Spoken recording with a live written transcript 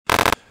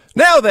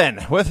Now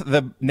then, with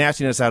the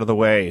nastiness out of the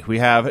way, we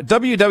have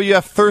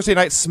WWF Thursday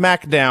Night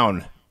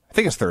Smackdown. I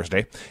think it's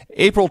Thursday,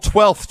 April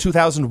 12th,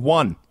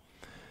 2001.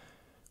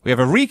 We have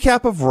a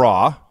recap of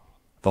Raw,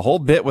 the whole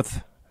bit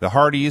with the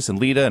Hardys and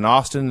Lita and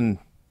Austin and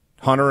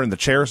Hunter and the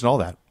chairs and all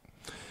that.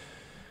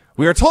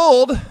 We are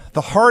told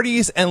the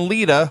Hardys and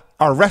Lita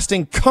are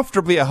resting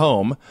comfortably at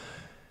home.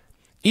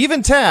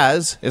 Even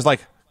Taz is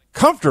like,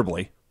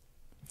 comfortably.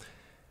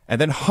 And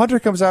then Hunter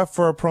comes out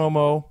for a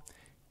promo.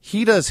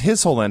 He does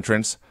his whole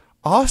entrance.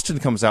 Austin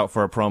comes out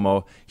for a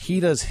promo. He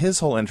does his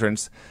whole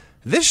entrance.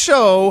 This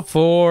show...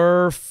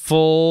 4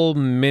 full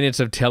minutes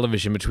of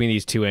television between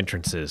these two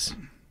entrances.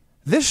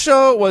 This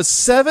show was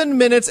 7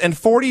 minutes and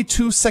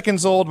 42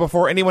 seconds old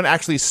before anyone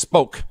actually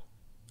spoke.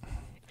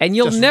 And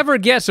you'll never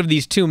guess of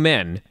these two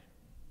men,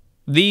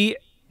 the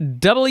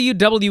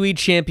WWE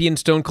Champion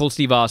Stone Cold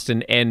Steve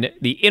Austin and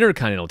the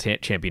Intercontinental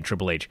Champion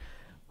Triple H.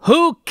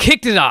 Who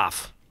kicked it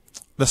off?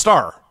 The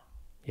Star.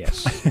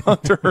 Yes.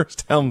 Hunter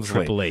Hearst Helmsley.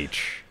 Triple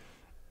H.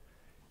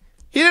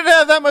 He didn't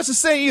have that much to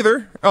say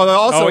either.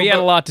 He had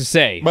a lot to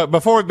say. But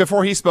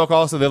before he spoke,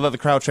 also, they let the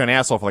crowd chant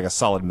asshole for like a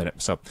solid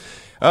minute. So,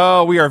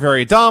 we are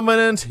very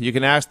dominant. You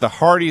can ask the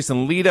Hardys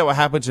and Lita what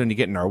happens when you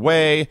get in our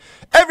way.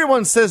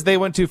 Everyone says they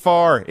went too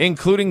far,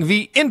 including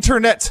the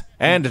internet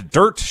and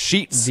dirt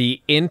sheets.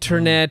 The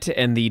internet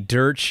and the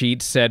dirt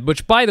sheets said,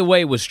 which, by the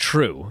way, was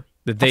true.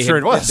 That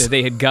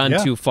they had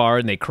gone too far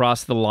and they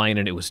crossed the line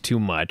and it was too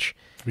much.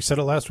 We said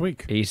it last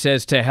week. He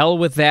says, to hell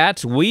with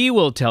that. We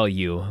will tell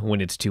you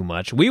when it's too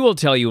much. We will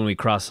tell you when we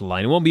cross the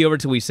line. It won't be over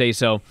till we say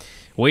so.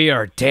 We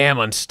are damn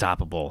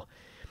unstoppable.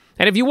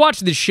 And if you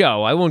watch the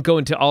show, I won't go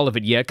into all of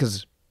it yet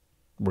because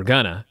we're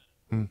gonna.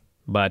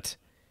 But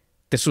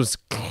this was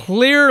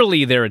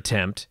clearly their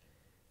attempt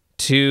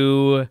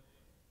to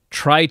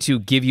try to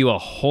give you a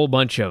whole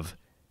bunch of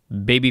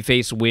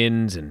babyface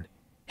wins and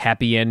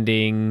happy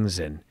endings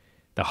and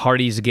the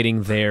Hardys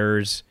getting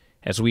theirs,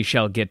 as we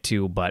shall get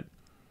to, but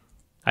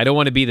I don't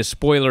want to be the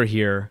spoiler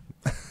here,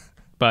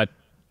 but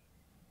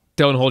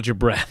don't hold your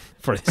breath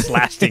for this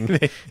lasting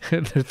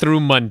through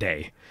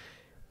Monday.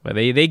 But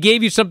they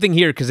gave you something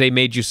here because they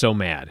made you so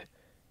mad.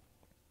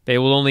 They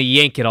will only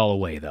yank it all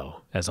away,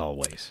 though, as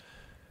always.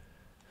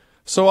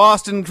 So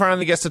Austin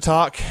finally gets to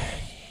talk.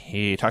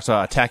 He talks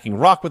about attacking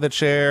Rock with a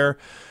chair.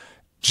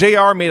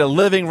 JR made a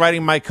living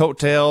riding my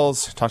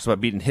coattails. Talks about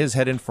beating his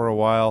head in for a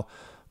while.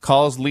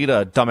 Calls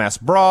Lita a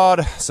dumbass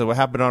broad. So what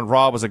happened on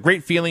Raw was a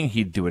great feeling.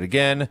 He'd do it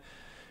again.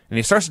 And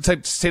he starts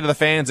to say to the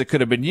fans, it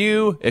could have been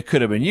you, it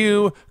could have been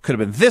you, could have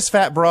been this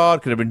fat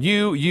broad, could have been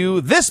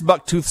you, this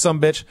bucktooth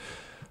sumbitch.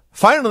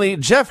 Finally,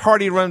 Jeff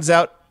Hardy runs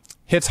out,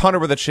 hits Hunter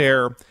with a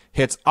chair,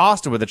 hits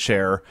Austin with a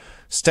chair.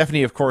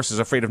 Stephanie, of course, is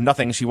afraid of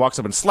nothing. She walks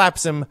up and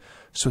slaps him.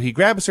 So he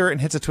grabs her and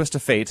hits a twist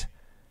of fate.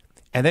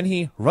 And then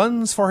he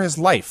runs for his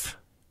life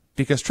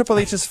because Triple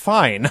H is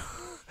fine.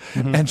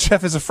 And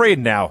Jeff is afraid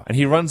now, and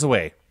he runs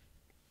away.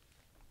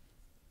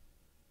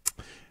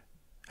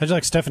 How'd you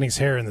like Stephanie's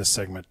hair in this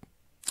segment?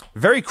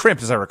 Very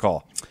crimped, as I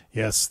recall.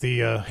 Yes, the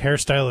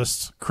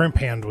hairstylist's crimp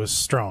hand was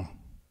strong.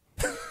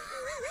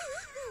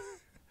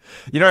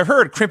 You know, I've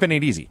heard crimping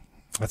ain't easy.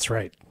 That's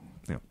right.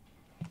 Yeah.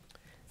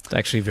 It's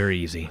actually very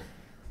easy.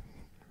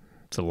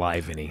 It's a lie,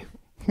 Vinny.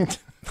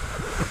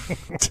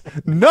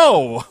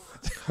 No!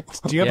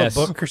 Do you have a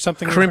book or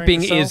something?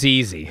 Crimping is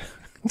easy.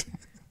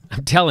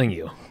 I'm telling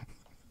you.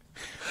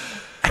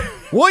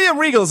 William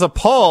Regal is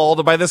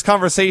appalled by this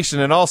conversation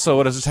and also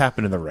what has just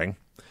happened in the ring.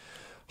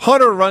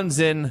 Hunter runs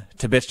in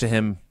to bitch to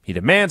him. He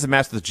demands a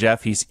match with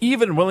Jeff. He's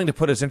even willing to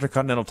put his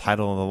Intercontinental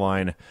title on the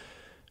line.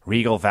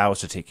 Regal vows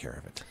to take care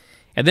of it.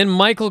 And then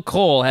Michael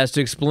Cole has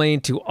to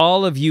explain to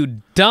all of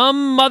you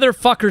dumb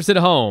motherfuckers at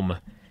home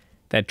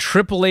that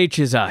Triple H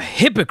is a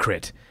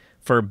hypocrite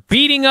for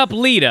beating up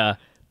Lita,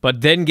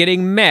 but then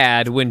getting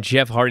mad when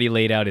Jeff Hardy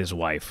laid out his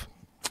wife.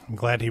 I'm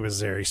glad he was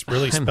there. He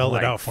really spelled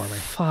it out for me.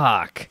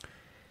 Fuck.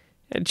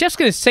 Jeff's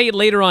going to say it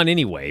later on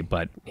anyway,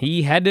 but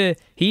he had to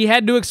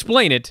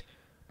explain it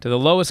to the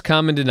lowest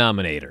common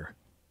denominator.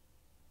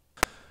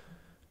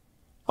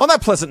 On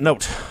that pleasant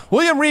note,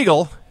 William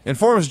Regal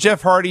informs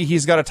Jeff Hardy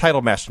he's got a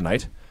title match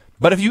tonight,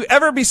 but if you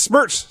ever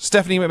besmirch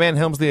Stephanie McMahon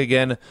Helmsley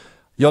again,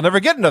 you'll never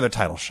get another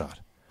title shot.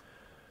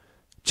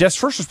 Jeff's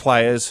first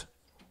reply is,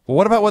 well,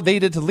 what about what they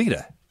did to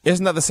Lita?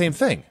 Isn't that the same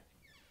thing?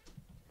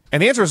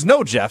 And the answer is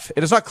no, Jeff.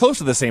 It is not close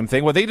to the same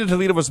thing. What they did to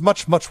Lita was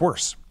much, much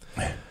worse.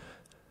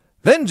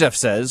 Then Jeff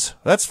says,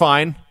 that's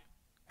fine.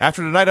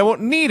 After tonight, I won't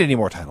need any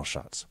more title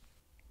shots.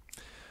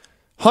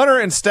 Hunter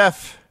and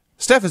Steph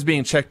is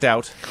being checked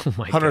out. Oh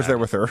my Hunter's God. there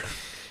with her.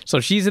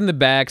 So she's in the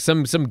back.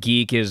 Some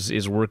geek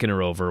is working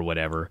her over or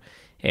whatever.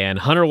 And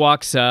Hunter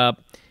walks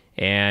up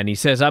and he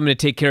says, I'm going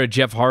to take care of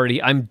Jeff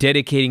Hardy. I'm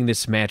dedicating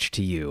this match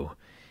to you.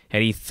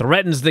 And he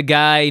threatens the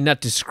guy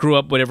not to screw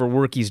up whatever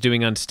work he's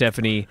doing on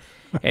Stephanie.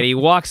 And he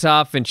walks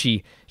off and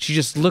she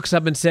just looks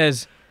up and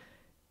says,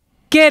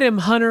 get him,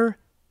 Hunter.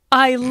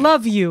 I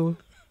love you.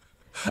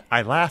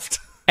 I laughed.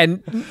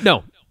 And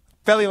no.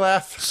 Belly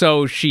laugh.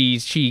 So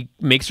she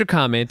makes her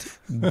comment,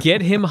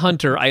 get him,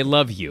 Hunter, I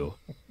love you.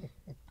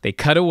 They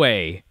cut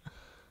away.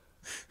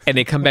 and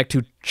they come back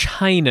to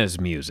China's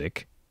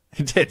music.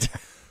 He did.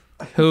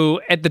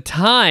 Who, at the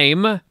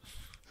time,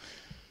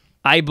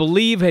 I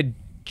believe had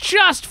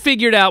just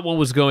figured out what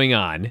was going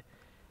on.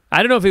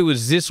 I don't know if it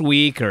was this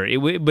week but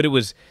it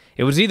was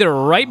either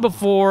right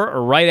before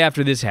or right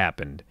after this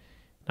happened.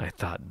 I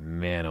thought,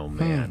 man, oh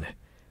man,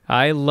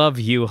 I love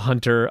you,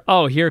 Hunter.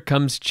 Oh, here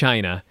comes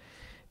China.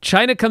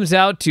 China comes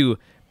out to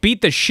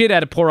beat the shit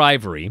out of poor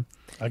Ivory.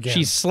 Again.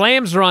 She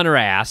slams her on her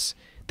ass.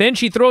 Then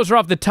she throws her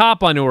off the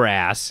top onto her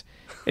ass.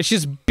 And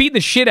she's beating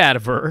the shit out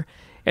of her.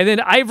 And then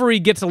Ivory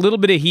gets a little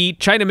bit of heat.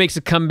 China makes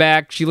a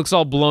comeback. She looks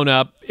all blown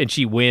up, and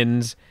she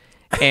wins.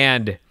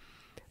 And,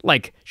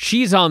 like,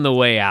 she's on the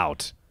way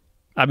out.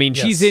 I mean,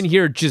 she's in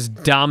here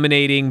just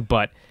dominating,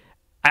 but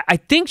I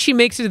think she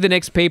makes it to the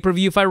next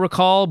pay-per-view, if I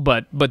recall,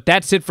 but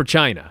that's it for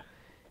China.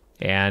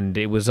 And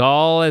it was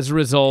all as a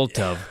result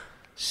of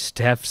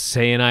Steph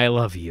saying I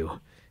love you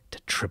to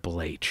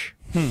Triple H.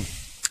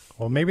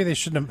 Well, maybe they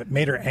shouldn't have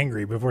made her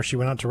angry before she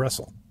went out to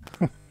wrestle.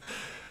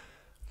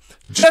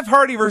 Jeff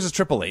Hardy versus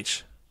Triple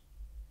H.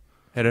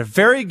 Had a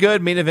very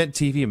good main event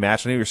TV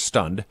match. I know you're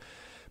stunned.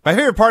 My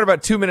favorite part,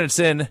 about 2 minutes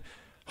in,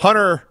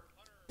 Hunter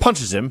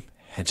punches him,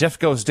 and Jeff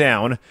goes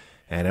down,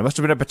 and it must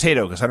have been a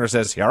potato, because Hunter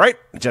says, "You all right?"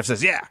 And Jeff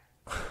says, "Yeah."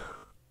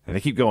 And they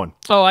keep going.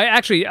 Oh,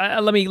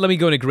 let me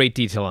go into great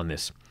detail on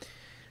this.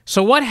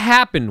 So what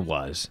happened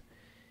was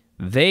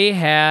they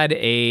had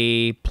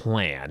a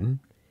plan,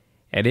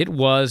 and it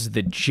was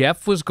that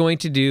Jeff was going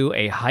to do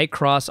a high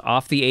cross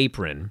off the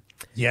apron.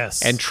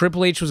 Yes. And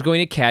Triple H was going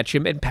to catch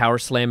him and power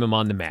slam him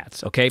on the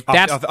mats, okay?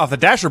 Off the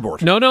dasher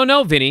board.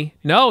 No, Vinny.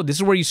 No, this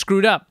is where you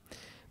screwed up.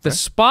 The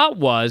spot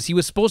was he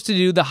was supposed to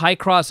do the high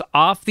cross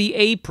off the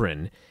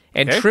apron,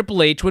 and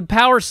Triple H would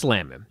power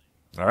slam him.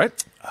 All right.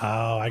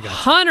 Oh, I got it.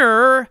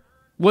 Hunter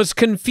was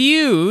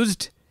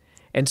confused,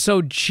 and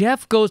so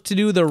Jeff goes to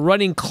do the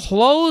running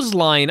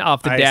clothesline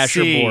off the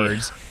dasher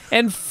boards,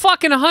 and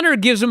fucking Hunter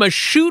gives him a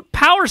shoot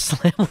power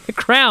slam on the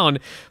ground.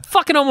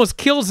 Fucking almost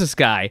kills this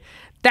guy.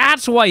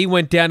 That's why he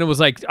went down and was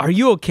like, "Are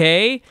you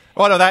okay?"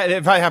 Well, no, that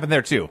probably happened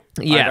there too.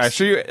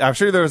 Yes. I'm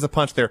sure there was a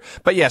punch there.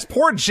 But yes,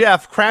 poor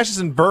Jeff crashes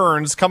and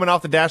burns, coming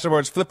off the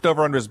dashboards, flipped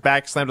over onto his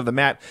back, slammed to the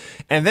mat,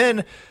 and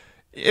then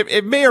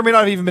it may or may not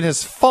have even been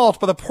his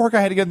fault, but the poor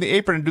guy had to get in the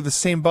apron and do the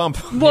same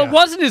bump. Well, it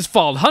wasn't his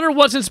fault. Hunter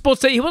wasn't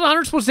supposed to.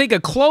 Hunter supposed to take a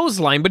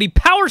clothesline, but he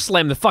power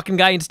slammed the fucking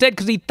guy instead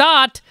because he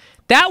thought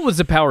that was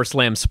a power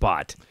slam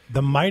spot.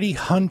 The mighty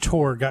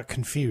Hunter got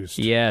confused.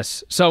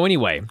 Yes. So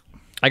anyway,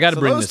 I got to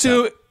bring those this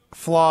two up.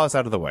 flaws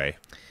out of the way.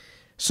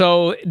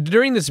 So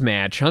during this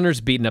match, Hunter's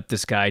beating up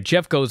this guy.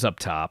 Jeff goes up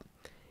top,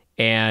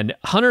 and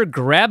Hunter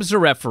grabs the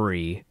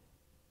referee,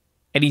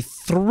 and he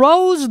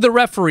throws the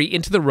referee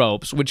into the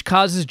ropes, which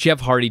causes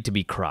Jeff Hardy to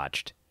be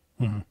crotched.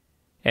 Mm-hmm.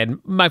 And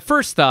my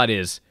first thought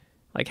is,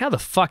 like, how the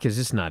fuck is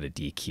this not a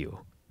DQ?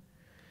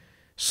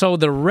 So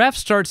the ref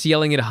starts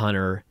yelling at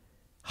Hunter.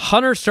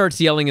 Hunter starts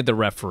yelling at the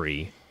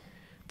referee.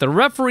 The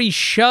referee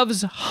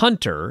shoves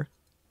Hunter.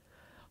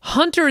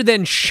 Hunter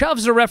then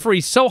shoves the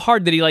referee so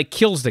hard that he, like,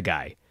 kills the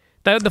guy.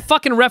 The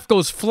fucking ref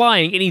goes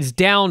flying, and he's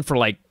down for,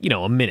 like,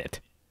 a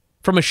minute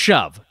from a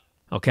shove,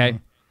 okay?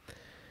 Mm-hmm.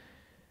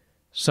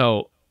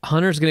 So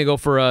Hunter's going to go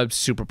for a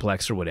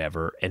superplex or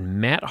whatever, and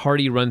Matt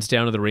Hardy runs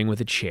down to the ring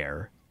with a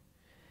chair.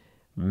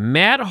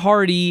 Matt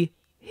Hardy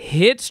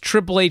hits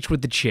Triple H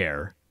with the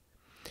chair.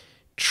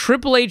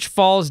 Triple H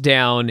falls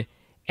down,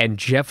 and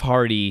Jeff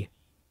Hardy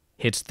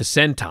hits the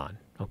senton,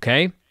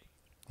 okay?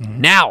 Mm-hmm.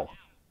 Now,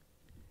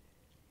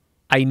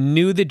 I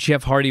knew that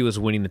Jeff Hardy was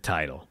winning the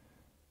title.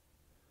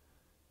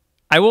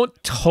 I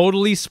won't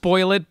totally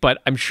spoil it,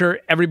 but I'm sure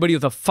everybody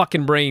with a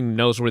fucking brain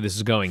knows where this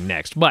is going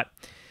next. But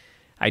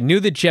I knew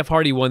that Jeff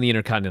Hardy won the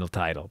Intercontinental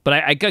title, but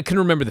I couldn't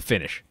remember the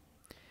finish.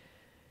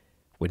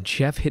 When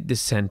Jeff hit the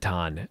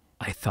senton,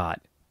 I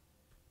thought,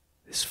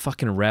 this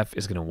fucking ref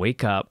is going to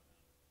wake up,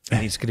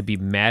 and he's going to be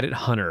mad at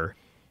Hunter,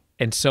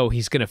 and so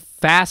he's going to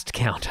fast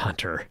count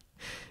Hunter.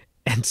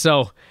 And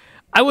so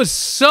I was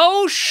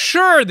so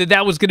sure that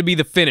that was going to be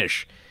the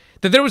finish,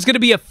 that there was going to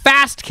be a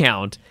fast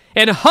count,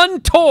 and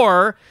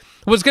Hunter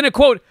was going to,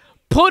 quote,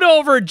 put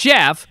over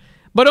Jeff,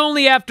 but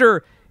only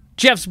after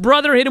Jeff's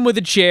brother hit him with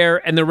a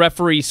chair and the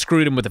referee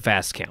screwed him with a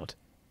fast count.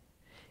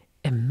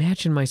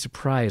 Imagine my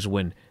surprise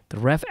when the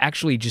ref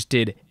actually just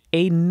did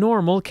a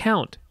normal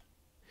count.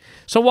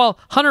 So while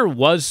Hunter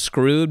was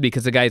screwed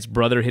because the guy's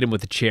brother hit him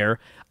with a chair,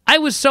 I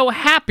was so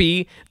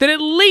happy that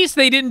at least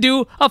they didn't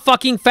do a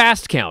fucking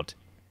fast count.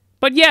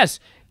 But yes,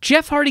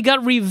 Jeff Hardy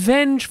got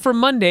revenge for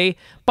Monday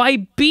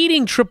by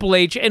beating Triple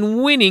H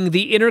and winning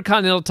the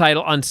Intercontinental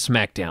title on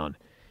Smackdown.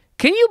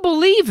 Can you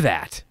believe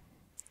that?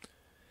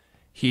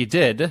 He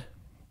did.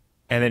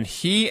 And then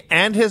he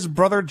and his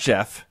brother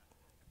Jeff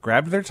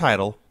grabbed their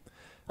title,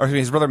 or excuse me,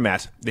 his brother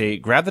Matt. They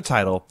grabbed the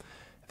title,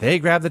 they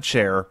grabbed the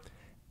chair,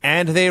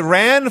 and they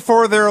ran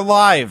for their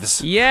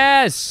lives.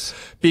 Yes.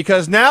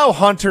 Because now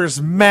Hunter's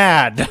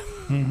mad.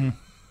 Mm-hmm.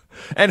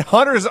 And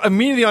Hunter's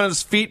immediately on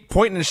his feet,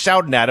 pointing and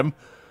shouting at him.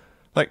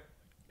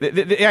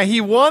 Yeah,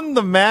 he won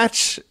the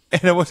match,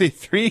 and it was a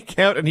 3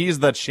 count, and he's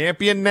the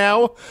champion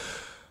now.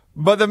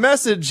 But the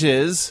message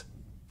is,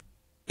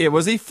 it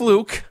was a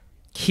fluke.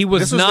 He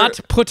was not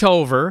put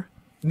over.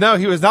 No,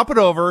 he was not put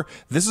over.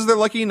 This is their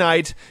lucky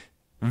night.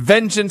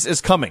 Vengeance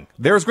is coming.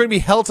 There's going to be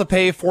hell to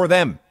pay for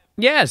them.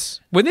 Yes.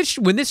 When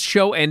this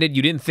show ended,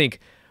 you didn't think,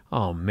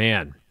 oh,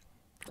 man,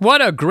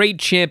 what a great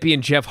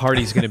champion Jeff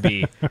Hardy's going to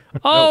be.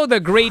 Oh, the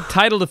great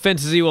title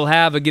defenses he will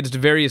have against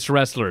various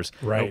wrestlers.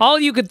 Right. All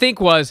you could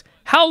think was,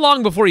 how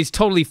long before he's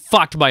totally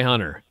fucked by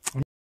Hunter?